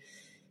energy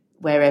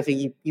wherever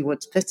you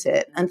want to put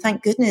it. And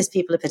thank goodness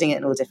people are putting it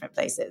in all different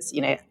places.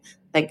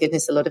 Thank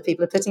goodness a lot of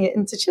people are putting it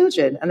into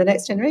children and the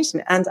next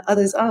generation, and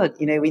others aren't.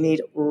 We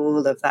need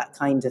all of that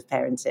kind of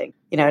parenting.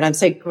 And I'm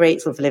so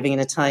grateful for living in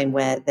a time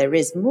where there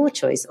is more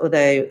choice,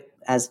 although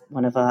as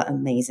one of our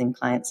amazing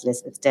clients,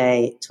 Elizabeth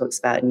Day, talks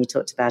about, and you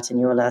talked about in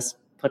your last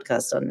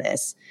podcast on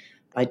this,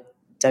 I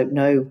don't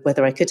know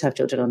whether I could have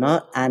children or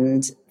not,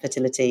 and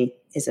fertility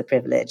is a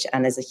privilege.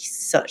 And there's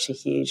such a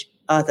huge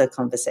other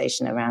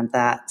conversation around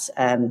that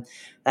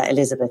that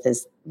Elizabeth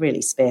is really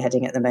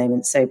spearheading at the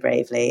moment so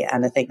bravely.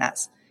 And I think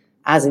that's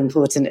as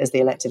important as the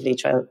electively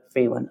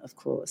child-free one, of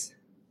course.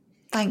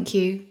 Thank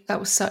you. That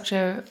was such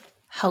a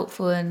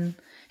helpful and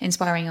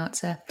inspiring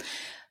answer.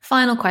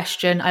 Final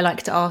question I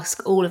like to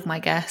ask all of my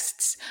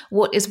guests.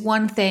 What is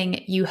one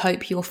thing you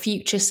hope your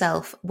future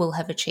self will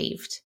have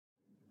achieved?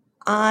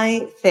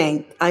 I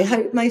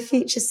hope my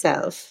future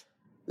self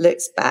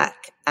looks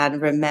back and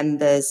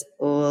remembers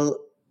all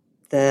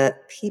the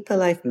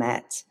people I've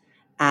met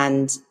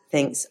and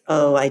thinks,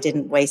 oh, I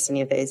didn't waste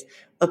any of those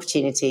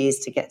opportunities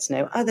to get to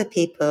know other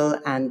people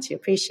and to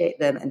appreciate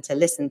them and to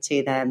listen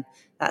to them.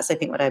 That's, I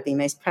think, what I'd be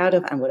most proud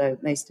of and what I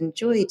most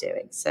enjoy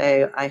doing.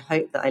 So I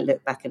hope that I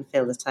look back and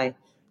feel that I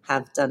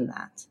have done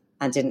that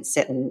and didn't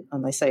sit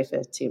on my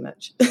sofa too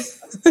much.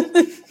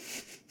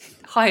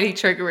 Highly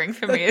triggering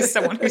for me as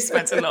someone who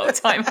spends a lot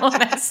of time on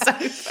their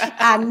sofa.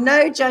 And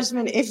no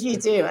judgment if you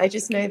do. I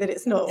just know that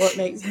it's not what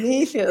makes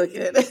me feel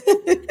good.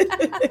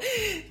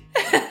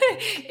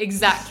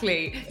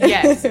 Exactly.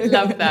 Yes,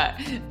 love that.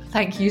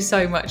 Thank you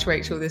so much,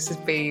 Rachel. This has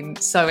been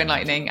so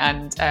enlightening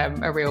and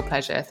a real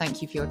pleasure.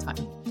 Thank you for your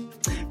time.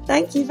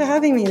 Thank you for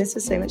having me. This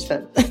was so much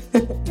fun.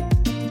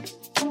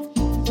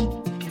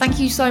 Thank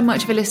you so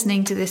much for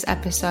listening to this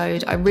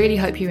episode. I really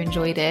hope you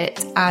enjoyed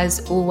it. As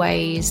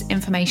always,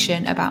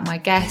 information about my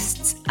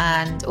guests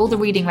and all the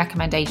reading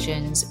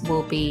recommendations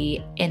will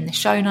be in the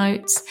show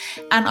notes.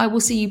 And I will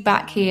see you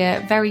back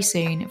here very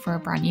soon for a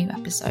brand new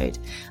episode.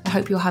 I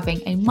hope you're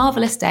having a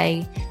marvellous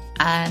day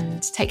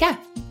and take care.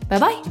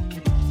 Bye-bye.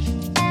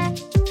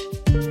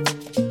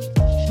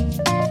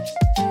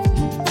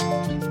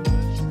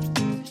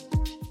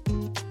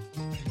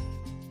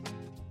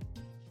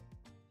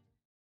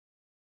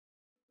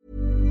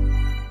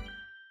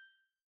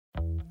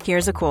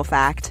 Here's a cool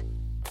fact.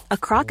 A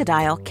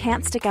crocodile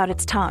can't stick out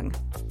its tongue.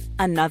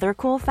 Another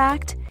cool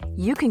fact,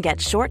 you can get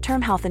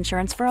short-term health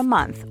insurance for a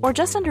month or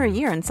just under a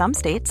year in some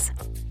states.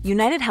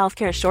 United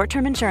Healthcare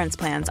short-term insurance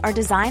plans are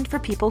designed for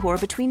people who are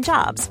between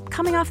jobs,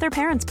 coming off their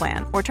parents'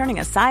 plan, or turning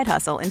a side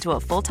hustle into a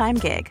full-time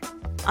gig.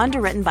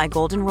 Underwritten by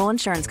Golden Rule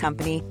Insurance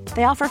Company,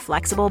 they offer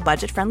flexible,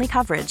 budget-friendly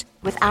coverage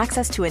with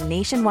access to a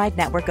nationwide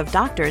network of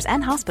doctors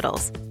and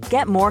hospitals.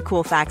 Get more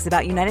cool facts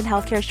about United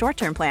Healthcare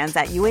short-term plans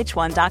at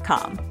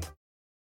uh1.com.